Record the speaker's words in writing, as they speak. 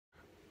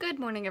Good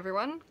morning,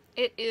 everyone.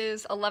 It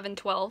is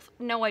 11:12.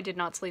 No, I did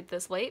not sleep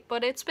this late,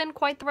 but it's been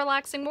quite the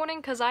relaxing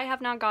morning because I have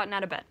not gotten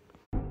out of bed.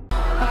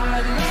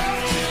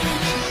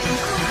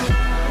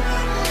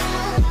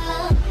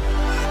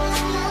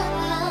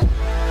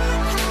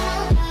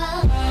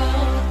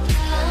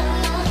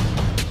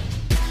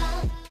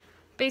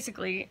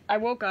 Basically, I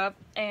woke up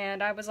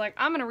and I was like,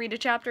 I'm gonna read a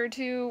chapter or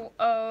two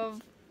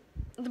of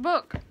the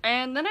book.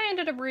 And then I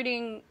ended up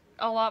reading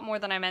a lot more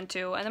than I meant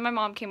to. And then my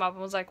mom came up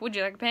and was like, would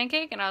you like a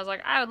pancake? And I was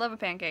like, I would love a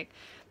pancake.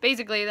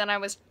 Basically, then I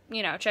was,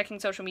 checking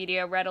social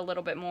media, read a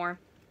little bit more.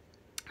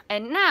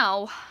 And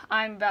now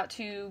I'm about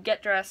to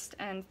get dressed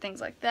and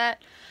things like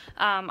that.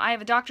 I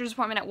have a doctor's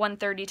appointment at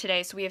 1:30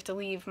 today, so we have to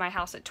leave my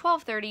house at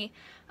 12:30.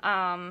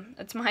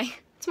 It's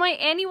my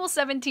annual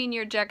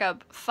 17-year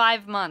checkup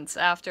 5 months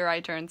after I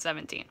turned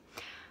 17.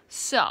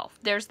 So,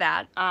 there's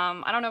that.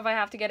 I don't know if I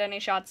have to get any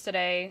shots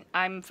today.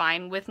 I'm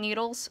fine with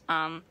needles.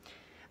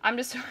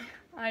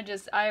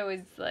 I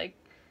always,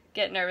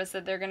 get nervous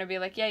that they're gonna be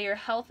like, yeah, your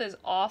health is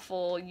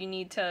awful, you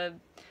need to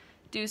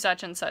do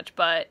such and such,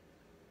 but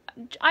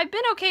I've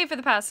been okay for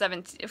the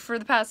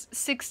past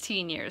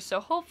 16 years, so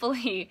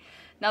hopefully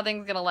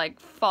nothing's gonna,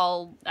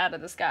 fall out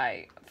of the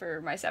sky for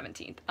my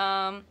 17th.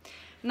 And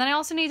then I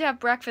also need to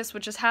have breakfast,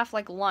 which is half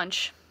like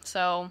lunch,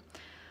 so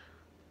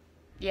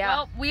yeah.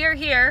 Well, we are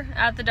here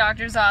at the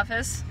doctor's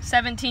office,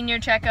 17-year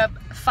checkup,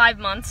 5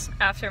 months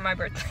after my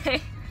birthday.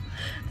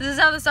 This is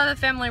how this other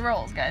family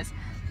rolls, guys.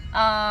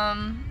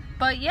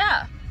 But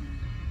yeah,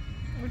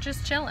 we're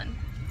just chilling.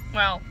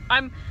 Well,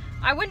 I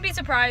wouldn't be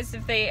surprised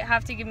if they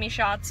have to give me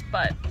shots,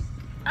 but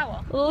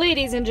oh well.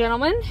 Ladies and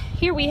gentlemen,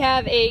 here we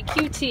have a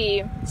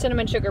QT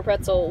cinnamon sugar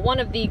pretzel, one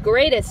of the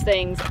greatest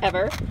things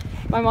ever.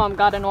 My mom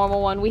got a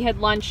normal one. We had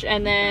lunch,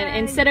 and then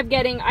instead of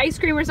getting ice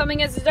cream or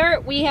something as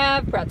dessert, we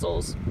have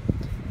pretzels.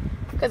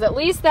 Because at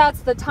least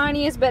that's the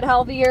tiniest bit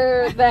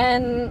healthier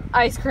than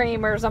ice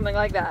cream or something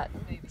like that.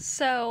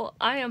 So,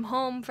 I am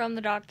home from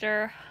the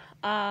doctor.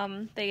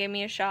 They gave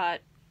me a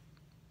shot.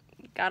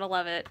 Gotta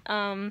love it.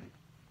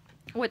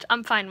 Which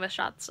I'm fine with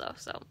shots though,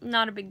 so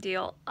not a big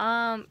deal.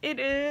 It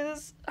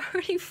is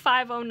already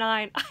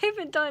 5:09. I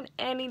haven't done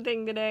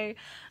anything today.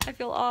 I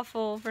feel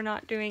awful for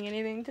not doing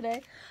anything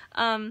today.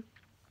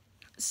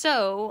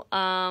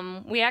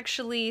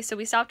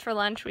 We stopped for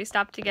lunch, we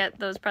stopped to get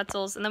those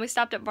pretzels, and then we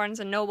stopped at Barnes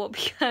 & Noble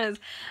because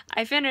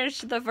I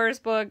finished the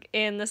first book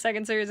in the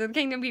second series of the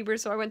Kingdom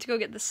Keepers, so I went to go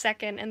get the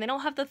second, and they don't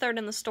have the third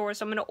in the store,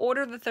 so I'm going to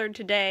order the third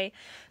today,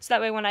 so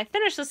that way when I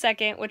finish the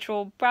second, which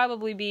will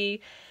probably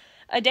be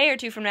a day or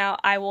two from now,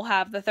 I will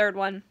have the third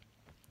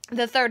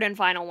and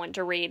final one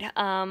to read.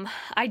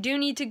 I do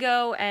need to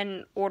go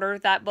and order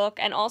that book,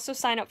 and also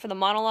sign up for the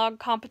monologue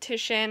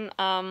competition,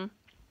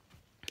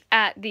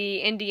 at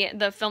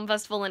the film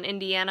festival in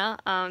Indiana,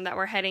 that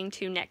we're heading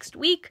to next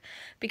week,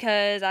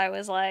 because I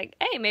was like,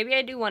 hey, maybe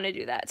I do want to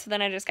do that. So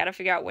then I just got to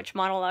figure out which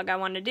monologue I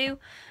want to do.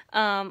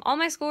 All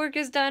my schoolwork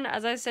is done,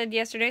 as I said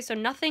yesterday, so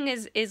nothing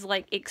is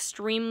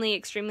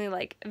extremely,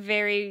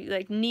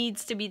 very,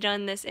 needs to be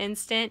done this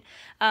instant.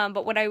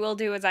 But what I will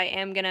do is I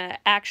am gonna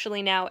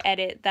actually now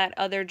edit that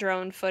other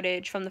drone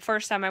footage from the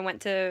first time I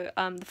went to,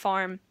 the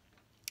farm.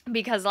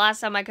 Because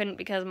last time I couldn't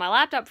because my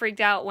laptop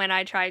freaked out when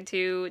I tried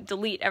to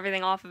delete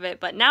everything off of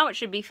it, but now it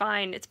should be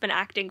fine. It's been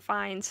acting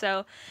fine,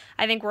 so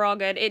I think we're all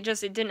good. It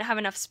didn't have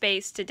enough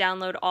space to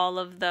download all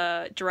of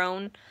the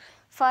drone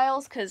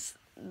files, because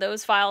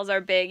those files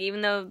are big,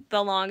 even though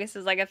the longest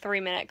is like a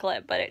 3-minute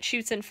clip, but it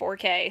shoots in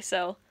 4K,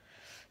 so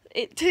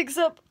it takes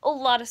up a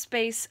lot of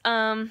space.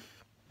 But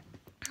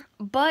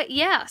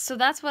yeah, so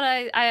that's what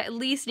I at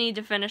least need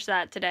to finish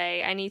that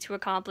today. I need to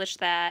accomplish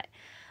that.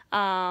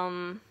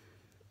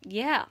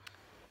 Yeah.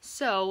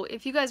 So,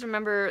 if you guys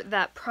remember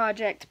that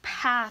Project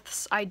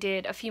Paths I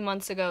did a few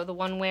months ago, the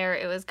one where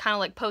it was kind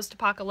of like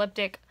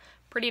post-apocalyptic,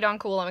 pretty darn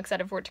cool, I'm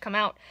excited for it to come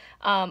out.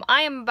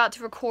 I am about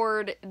to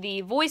record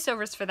the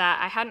voiceovers for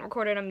that. I hadn't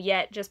recorded them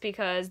yet just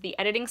because the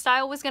editing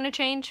style was going to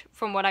change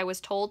from what I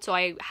was told, so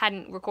I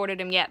hadn't recorded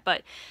them yet,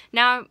 but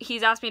now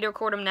he's asked me to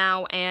record them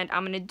now, and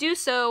I'm going to do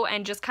so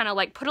and just kind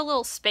of put a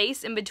little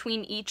space in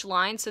between each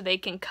line so they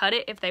can cut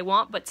it if they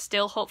want, but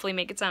still hopefully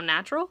make it sound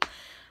natural.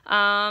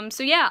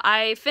 So yeah,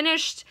 I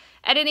finished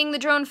editing the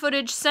drone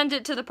footage, sent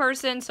it to the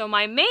person, so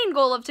my main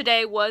goal of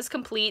today was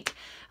complete.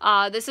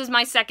 This is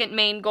my second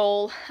main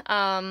goal,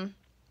 and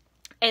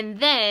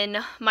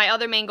then my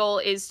other main goal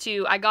is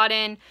I got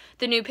in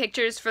the new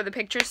pictures for the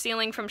picture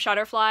ceiling from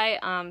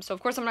Shutterfly, so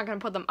of course I'm not going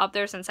to put them up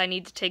there since I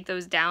need to take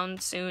those down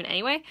soon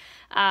anyway,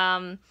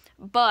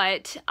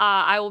 but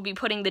I will be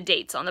putting the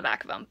dates on the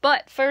back of them.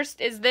 But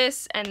first is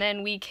this, and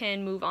then we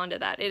can move on to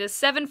that. It is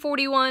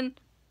 7:41.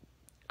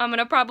 I'm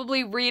gonna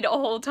probably read a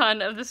whole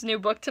ton of this new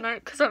book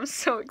tonight because I'm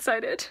so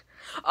excited.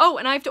 Oh,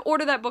 and I have to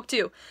order that book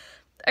too.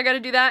 I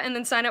gotta do that and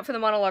then sign up for the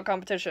monologue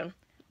competition.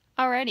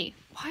 Alrighty.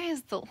 Why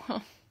is the...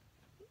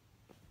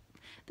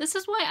 This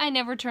is why I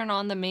never turn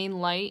on the main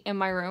light in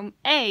my room.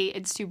 A,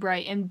 it's too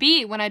bright, and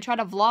B, when I try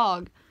to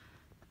vlog,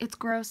 it's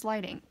gross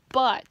lighting.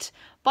 But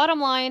bottom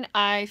line,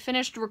 I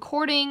finished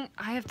recording.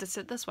 I have to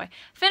sit this way.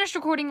 Finished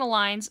recording the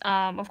lines.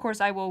 Of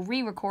course, I will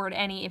re-record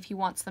any if he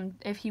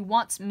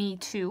wants me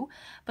to.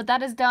 But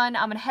that is done.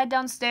 I'm gonna head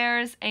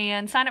downstairs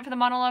and sign up for the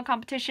monologue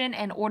competition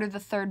and order the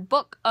 3rd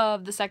book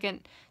of the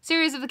 2nd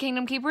series of the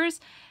Kingdom Keepers.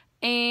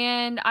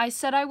 And I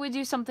said I would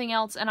do something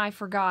else and I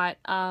forgot.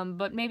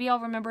 But maybe I'll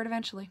remember it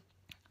eventually.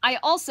 I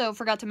also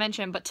forgot to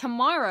mention, but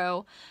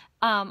tomorrow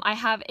I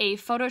have a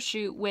photo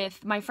shoot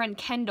with my friend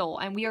Kendall,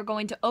 and we are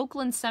going to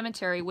Oakland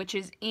Cemetery, which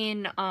is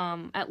in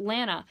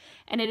Atlanta,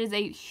 and it is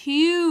a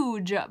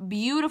huge,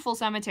 beautiful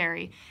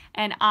cemetery,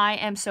 and I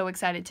am so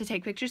excited to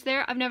take pictures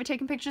there. I've never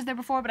taken pictures there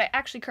before, but I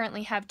actually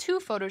currently have 2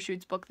 photo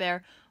shoots booked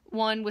there,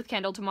 one with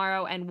Kendall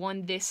tomorrow and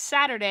one this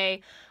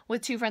Saturday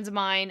with 2 friends of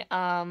mine.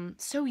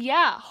 So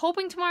yeah,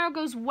 hoping tomorrow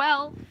goes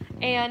well,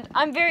 and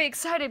I'm very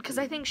excited because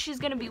I think she's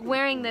going to be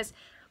wearing this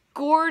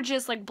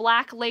gorgeous like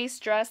black lace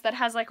dress that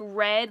has like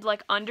red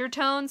like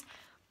undertones.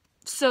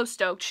 So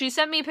stoked. She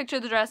sent me a picture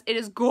of the dress. It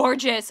is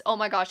gorgeous. Oh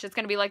my gosh, it's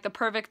gonna be like the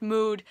perfect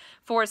mood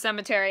for a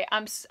cemetery.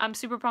 I'm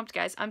super pumped,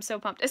 guys. I'm so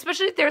pumped,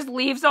 especially if there's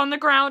leaves on the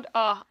ground.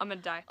 Oh, I'm gonna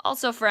die.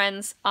 Also,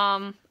 friends,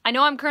 I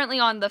know I'm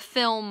currently on the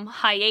film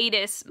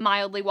hiatus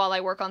mildly while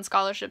I work on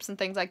scholarships and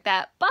things like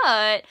that,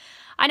 but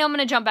I know I'm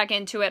gonna jump back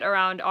into it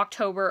around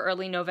October,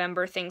 early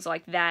November, things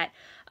like that.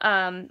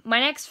 My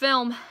next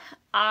film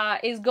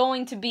is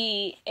going to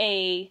be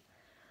a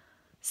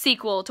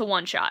sequel to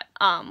One Shot,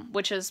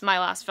 which is my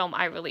last film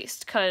I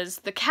released, because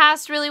the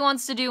cast really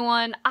wants to do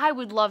one. I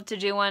would love to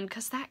do one,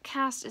 because that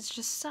cast is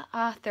just,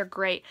 they're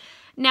great.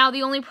 Now,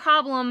 the only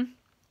problem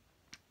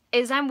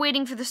is I'm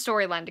waiting for the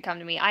storyline to come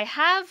to me. I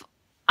have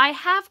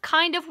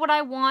kind of what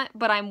I want,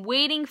 but I'm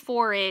waiting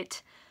for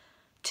it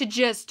to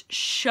just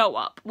show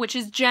up, which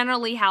is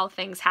generally how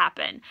things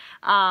happen.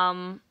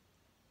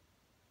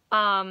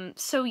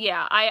 So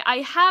yeah,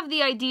 I have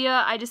the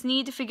idea. I just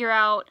need to figure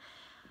out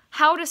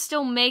how to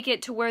still make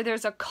it to where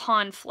there's a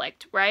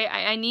conflict, right?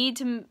 I need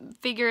to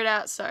figure it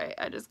out. Sorry,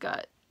 I just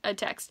got a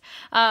text.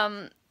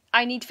 I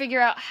need to figure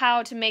out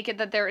how to make it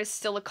that there is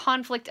still a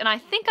conflict, and I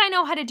think I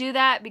know how to do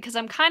that because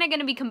I'm kind of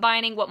going to be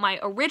combining what my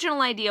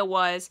original idea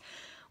was,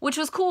 which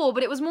was cool,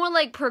 but it was more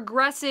like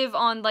progressive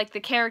on like the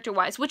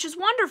character-wise, which is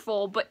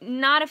wonderful, but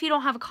not if you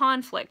don't have a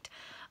conflict.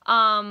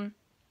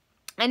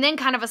 And then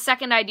kind of a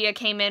second idea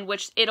came in,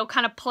 which it'll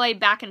kind of play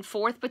back and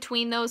forth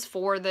between those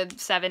for the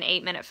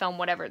 7-8 minute film,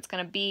 whatever it's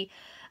going to be.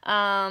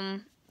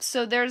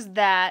 So there's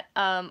that.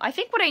 I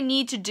think what I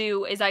need to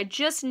do is I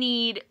just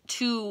need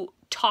to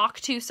talk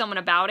to someone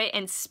about it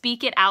and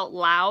speak it out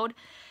loud.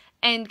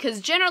 And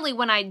because generally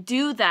when I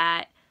do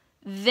that,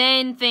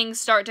 then things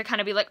start to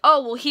kind of be like,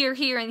 oh, well, here,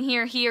 and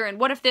here, and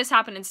what if this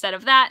happened instead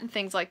of that, and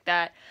things like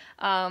that.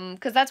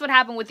 Because that's what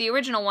happened with the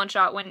original One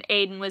Shot when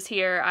Aiden was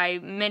here. I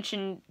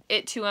mentioned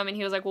it to him, and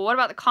he was like, well, what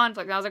about the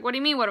conflict? And I was like, what do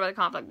you mean, what about the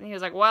conflict? And he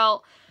was like,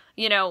 well,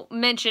 you know,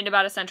 mentioned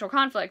about a central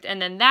conflict.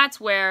 And then that's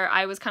where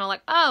I was kind of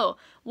like, oh,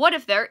 what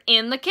if they're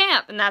in the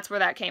camp? And that's where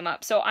that came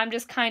up. So I'm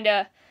just kind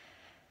of...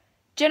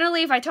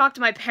 Generally, if I talk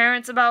to my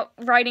parents about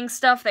writing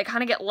stuff, they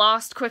kind of get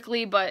lost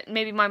quickly, but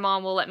maybe my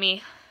mom will let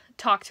me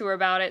talk to her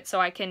about it so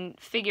I can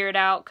figure it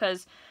out,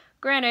 because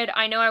granted,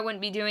 I know I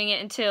wouldn't be doing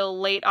it until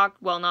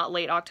not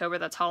late October,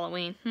 that's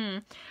Halloween,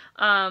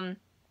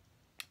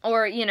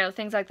 or, you know,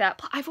 things like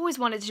that. I've always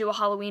wanted to do a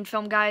Halloween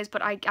film, guys,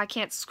 but I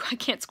can't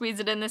squeeze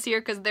it in this year,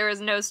 because there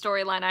is no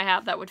storyline I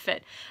have that would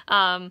fit.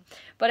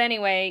 But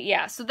anyway,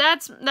 yeah, so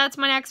that's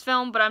my next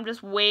film, but I'm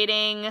just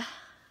waiting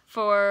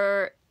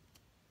for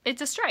it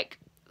to strike,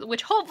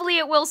 which hopefully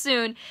it will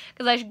soon,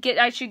 because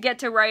I should get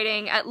to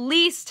writing at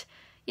least...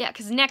 Yeah,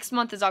 because next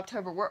month is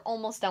October. We're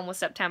almost done with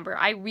September.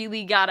 I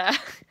really gotta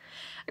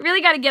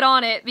get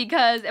on it,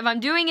 because if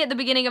I'm doing it at the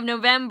beginning of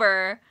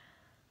November,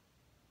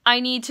 I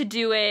need to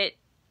do it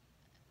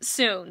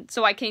soon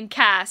so I can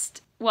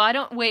cast. Well, I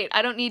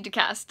don't need to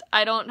cast.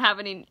 I don't have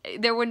any,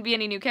 there wouldn't be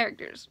any new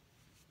characters.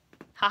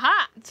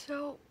 Haha.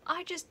 So,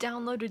 I just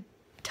downloaded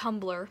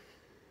Tumblr.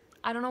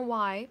 I don't know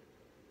why,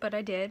 but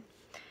I did.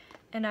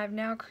 And I've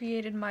now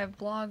created my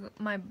blog,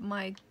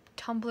 my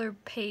Tumblr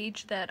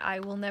page that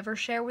I will never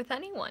share with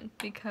anyone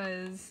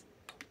because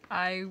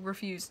I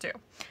refuse to.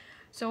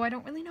 So I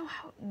don't really know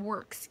how it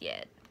works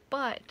yet,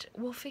 but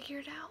we'll figure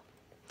it out.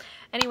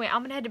 Anyway,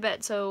 I'm gonna head to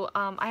bed. So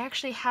I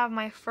actually have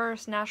my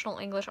first National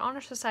English Honor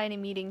Society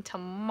meeting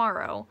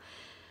tomorrow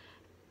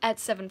at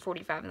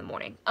 7:45 in the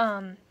morning.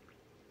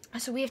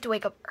 So we have to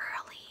wake up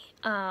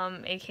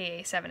early,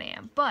 aka 7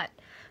 a.m. But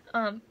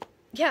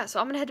yeah, so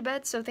I'm gonna head to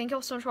bed, so thank you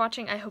all so much for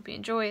watching. I hope you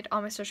enjoyed.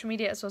 All my social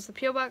media, as well as the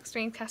P.O. Box,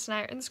 Dreamcast, and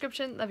I are in the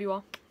description. Love you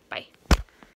all. Bye.